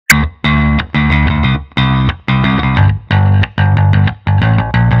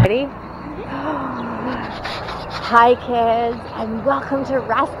Hi kids, and welcome to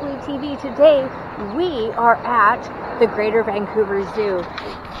RASCALS TV. Today we are at the Greater Vancouver Zoo.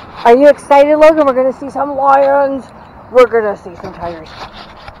 Are you excited, Logan? We're going to see some lions. We're going to see some tigers.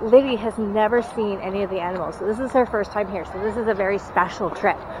 Liddy has never seen any of the animals, so this is her first time here. So this is a very special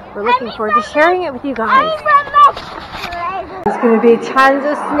trip. We're looking forward to sharing it with you guys. There's going to be tons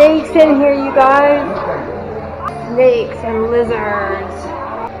of snakes in here, you guys. Snakes and lizards.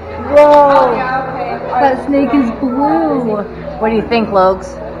 Whoa! That snake is blue. What do you think,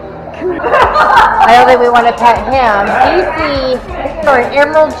 Logs? I don't think we want to pet him. Casey, or an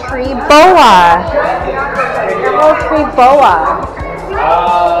emerald tree boa. Emerald tree boa.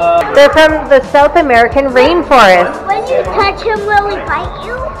 They're from the South American rainforest. When you touch him, will he bite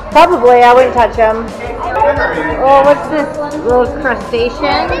you? Probably, I wouldn't touch him. Oh, what's this little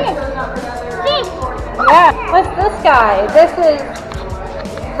crustacean? Fish. Yeah, what's this guy? This is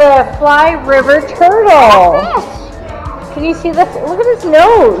the Fly River turtle. Can you see this? Look at his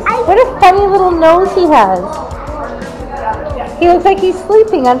nose. What a funny little nose he has. He looks like he's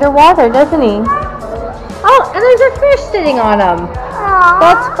sleeping underwater, doesn't he? Oh, and there's a fish sitting on him.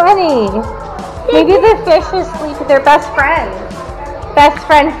 That's funny. Maybe the fish is sleeping. They're best friends. Best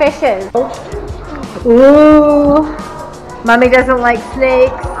friend fishes. Ooh. Mommy doesn't like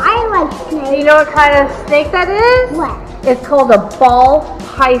snakes. I like snakes. Do you know what kind of snake that is? What? It's called a ball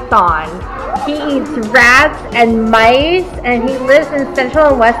python. He eats rats and mice, and he lives in Central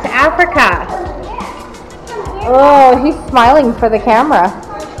and West Africa. Oh, he's smiling for the camera.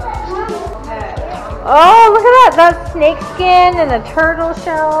 Oh, look at that. That's snake skin and a turtle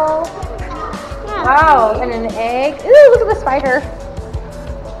shell. Wow, and an egg. Ooh, look at the spider.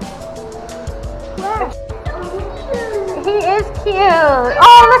 He is cute.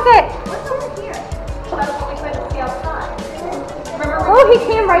 Oh, look at. Oh, he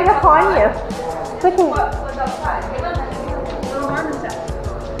came right upon you. Look at.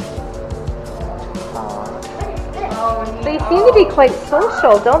 They seem to be quite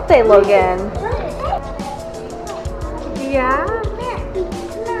social, don't they, Logan? Yeah.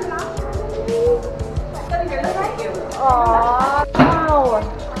 Aww. Wow.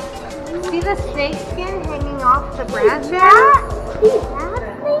 See the snake skin hanging off the branches?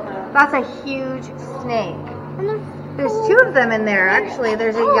 That's a huge snake. There's two of them in there, actually.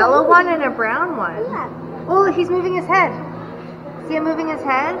 There's a yellow one and a brown one. Oh, he's moving his head. See him moving his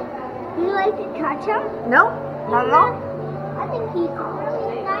head? Do you like to touch him? No, not at all. I think he's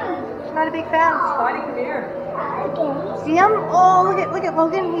nice. Not a big fan. Bonnie, come here. Okay. See him? Oh, look at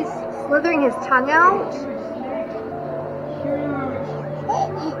Logan. He's slithering his tongue out.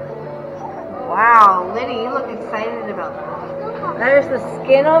 Wow, Liddy, you look excited about them. There's the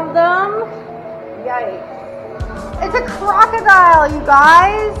skin of them. Yikes. It's a crocodile, you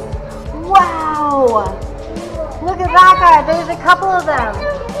guys. Wow. Look at that guy. There's a couple of them.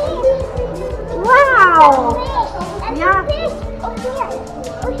 Wow. Yeah.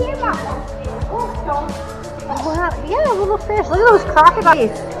 Oh, here, Mama. Wow. Yeah, little fish. Look at those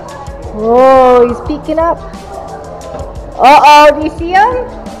crocodiles. Whoa, he's peeking up. Uh-oh, do you see him?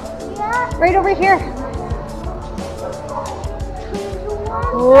 Yeah. Right over here.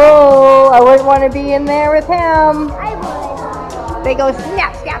 Whoa, I wouldn't want to be in there with him. I would. They go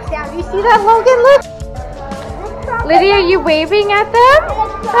snap, snap, snap. You see that, Logan? Look. Liddy, are you waving at them?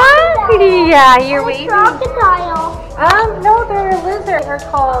 Huh? Yeah, you're waving. Crocodile. No, they're a lizard. They're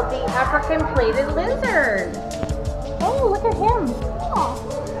called the African plated lizard. Oh, look at him. Oh.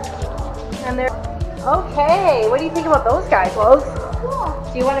 And they're okay. What do you think about those guys, Logs? Cool.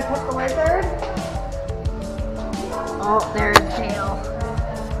 Do you want to pet the lizard? Oh, there's his tail.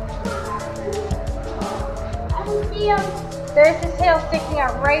 I can see him. There's his tail sticking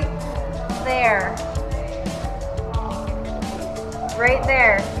out right there. Right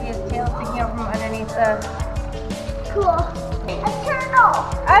there. See his tail sticking out from underneath the... Cool. A turtle.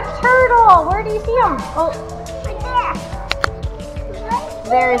 A turtle! Where do you see him? Oh, Right there. Right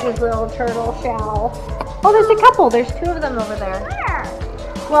there's his little turtle shell. Oh, there's a couple. There's two of them over there. there.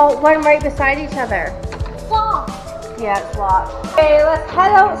 Well, one right beside each other. Stop. Yeah, it's locked. Okay, let's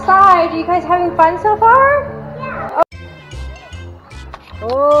head outside. Are you guys having fun so far? Yeah.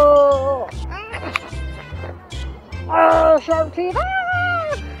 Oh, oh, sharp teeth.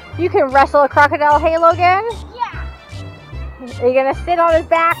 Ah! You can wrestle a crocodile, hey Logan? Yeah. Are you gonna sit on his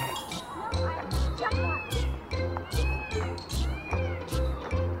back?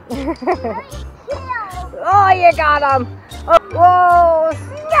 Oh, you got him. Oh, whoa,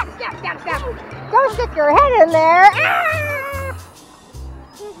 snap, snap, snap, snap. Don't stick your head in there. Ah!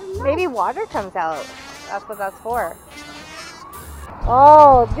 Maybe water comes out. That's what that's for.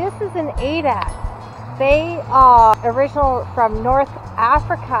 Oh, this is an 8X. They are original from North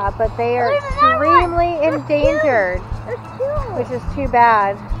Africa, but they are extremely endangered, which is too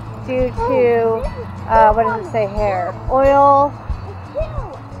bad due to, what does it say here? Oil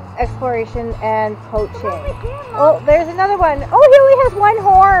exploration and poaching. Oh, there's another one. Oh, he only has one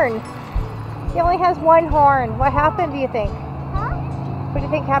horn. He only has one horn. What happened, do you think? What do you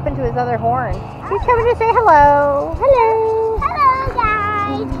think happened to his other horn? He's coming to say hello. Hello. Hello,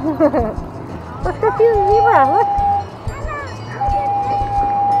 guys. Let's go see the zebra. Look.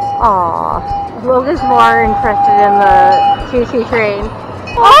 Aw. Logan's more interested in the choo-choo train.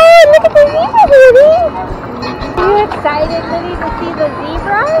 Oh, look at the zebra, Liddy. Are you excited, Liddy, to see the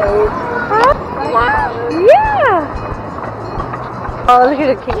zebra? Huh? Yeah. Oh, look at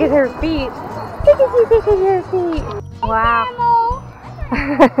her kicking her feet. Look at you kicking your feet. Wow.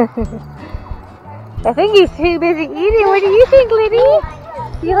 I think he's too busy eating. What do you think, Liddy?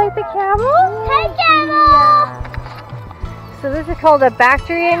 Do you like the camel? Hey, camel! So this is called a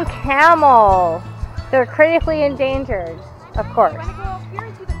Bactrian camel. They're critically endangered, of course.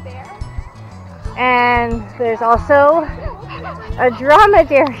 And there's also a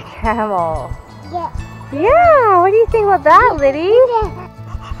dromedary camel. Yeah. Yeah, what do you think about that, Liddy?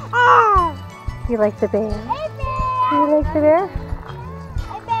 Ah! You like the bear? Hey, Do bear! you like the bear?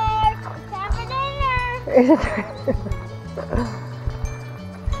 Hey, bear! Time for dinner!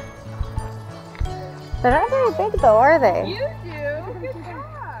 They're not very big though, are they? You do. Good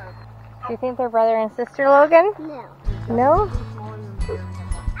job. Do you think they're brother and sister, Logan? No. No?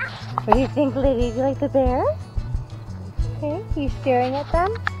 What do you think, Liddy? Do you like the bears? Okay, you staring at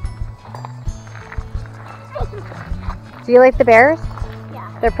them? Do you like the bears?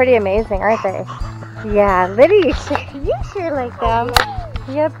 Yeah. They're pretty amazing, aren't they? Yeah, Liddy, you sure like them.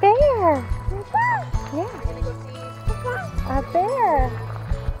 You're a bear. Yeah. A bear.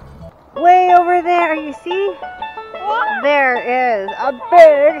 Way over there, you see? There is a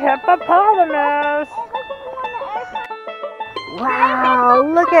big hippopotamus. Wow,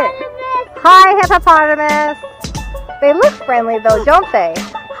 look at it. Hi, hippopotamus. They look friendly though, don't they?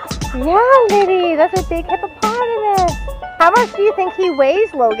 Yeah, Liddy, that's a big hippopotamus. How much do you think he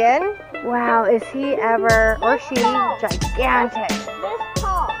weighs, Logan? Wow, is he ever, or she, gigantic? This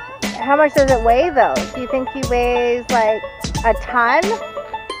tall. How much does it weigh though? Do you think he weighs like a ton?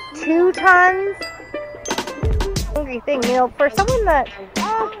 2 tons? Hungry thing, you know, for someone that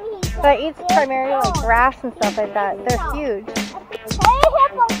eats primarily like grass and stuff like that, they're huge. Hey,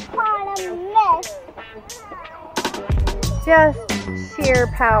 hippopotamus. Just sheer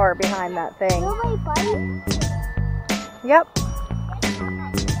power behind that thing. Nobody fight? Yep.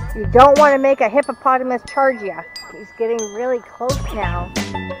 You don't want to make a hippopotamus charge you. He's getting really close now.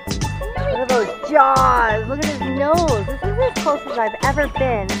 Look at those jaws. Look at his nose. This is as close as I've ever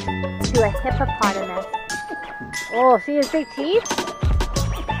been to a hippopotamus. Oh, see his big teeth?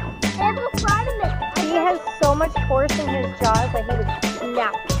 Hippopotamus. He has so much force in his jaws that he would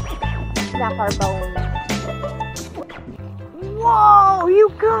snap our bones. Whoa, you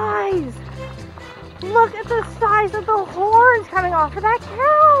guys! Look at the size of the horns coming off of that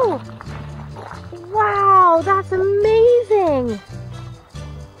cow! Wow, that's amazing!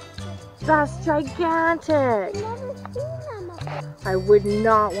 That's gigantic! I would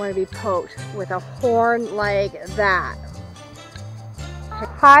not want to be poked with a horn like that.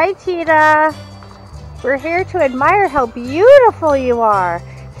 Hi, Tita! We're here to admire how beautiful you are.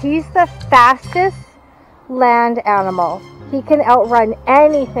 He's the fastest land animal. He can outrun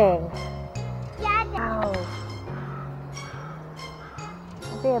anything. Wow.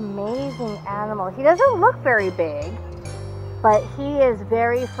 What an amazing animal. He doesn't look very big, but he is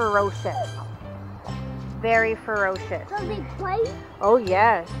very ferocious. Very ferocious. Does he play? Oh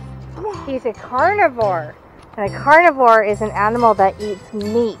yes. He's a carnivore. And a carnivore is an animal that eats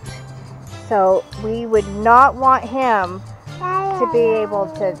meat. So we would not want him to be able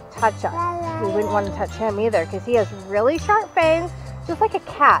to touch us. We wouldn't want to touch him either because he has really sharp fangs, just like a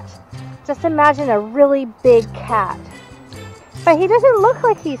cat. Just imagine a really big cat. But he doesn't look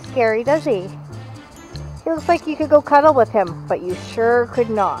like he's scary, does he? He looks like you could go cuddle with him, but you sure could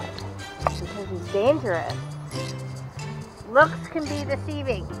not. Because he's dangerous. Looks can be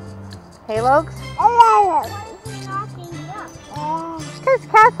deceiving. Hey, Logs? Because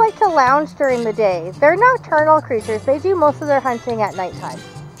cats like to lounge during the day. They're nocturnal creatures. They do most of their hunting at nighttime.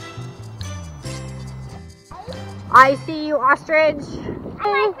 I see you, ostrich.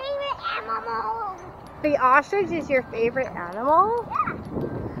 My favorite animal. The ostrich is your favorite animal?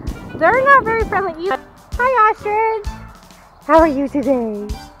 Yeah. They're not very friendly either. Hi, ostrich. How are you today?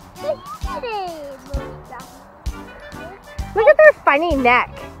 Look at their funny neck.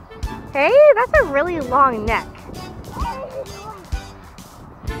 Hey, that's a really long neck.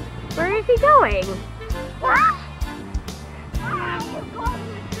 Where is he going?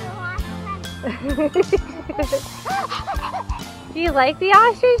 Do you like the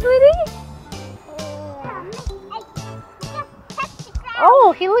ostrich, Liddy?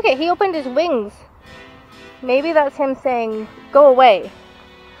 Oh, he opened his wings. Maybe that's him saying, go away.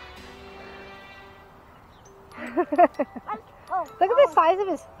 Look at the size of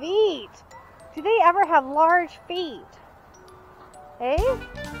his feet. Do they ever have large feet? Hey?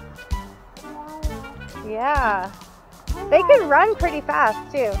 Yeah. They can run pretty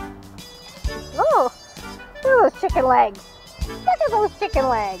fast too. Oh, look at those chicken legs. Look at those chicken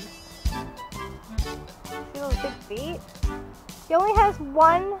legs. See those big feet? He only has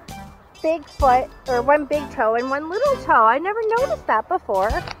one big foot, or one big toe and one little toe. I never noticed that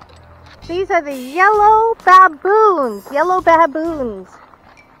before. These are the yellow baboons. Yellow baboons.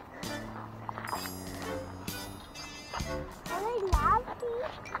 Are they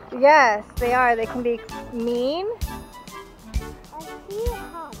nasty? Yes, they are. They can be mean. I see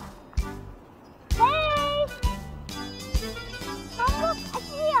him. Hey! Oh, look, I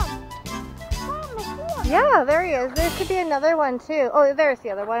see him. Mom, I see him. Yeah, there he is. There could be another one too. Oh, there's the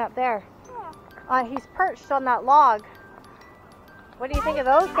other one up there. Yeah. He's perched on that log. What do you think of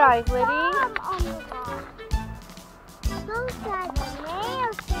those guys, Liddy? Those guys are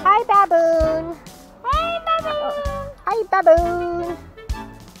nasty. Hi, baboon. Hey, baboon. Hi, baboon.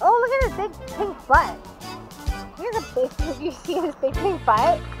 Oh, look at his big pink butt. He has a big. Did you see his big pink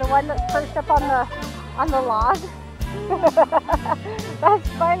butt? The one that's perched up on the log. That's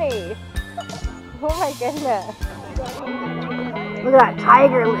funny. Oh my goodness. Look at that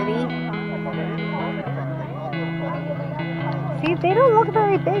tiger, Liddy. See, they don't look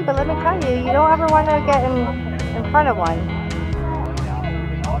very big, but let me tell you, you don't ever want to get in front of one.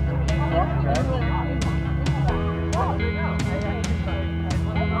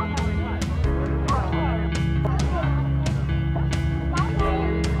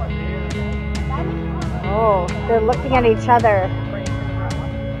 Oh, they're looking at each other.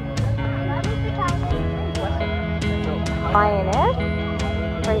 Lioness,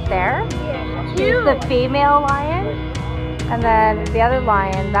 right there. She's the female lion. And then the other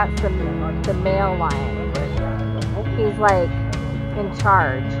lion, that's the male lion. He's like in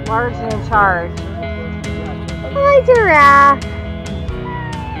charge, large and in charge. Hi, giraffe.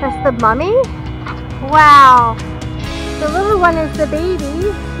 That's the mummy? Wow. The little one is the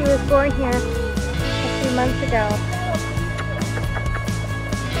baby. She was born here a few months ago.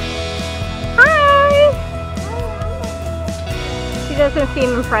 Hi. She doesn't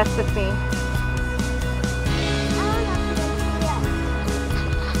seem impressed with me.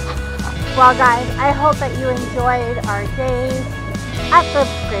 Well guys, I hope that you enjoyed our day at the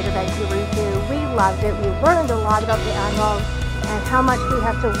Greater Vancouver Zoo. We loved it. We learned a lot about the animals and how much we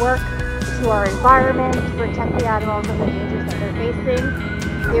have to work to our environment to protect the animals and the dangers that they're facing.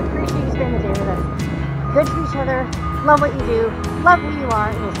 We appreciate you spending the day with us. Good to each other, love what you do, love who you are,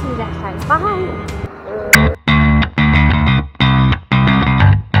 and we'll see you next time. Bye!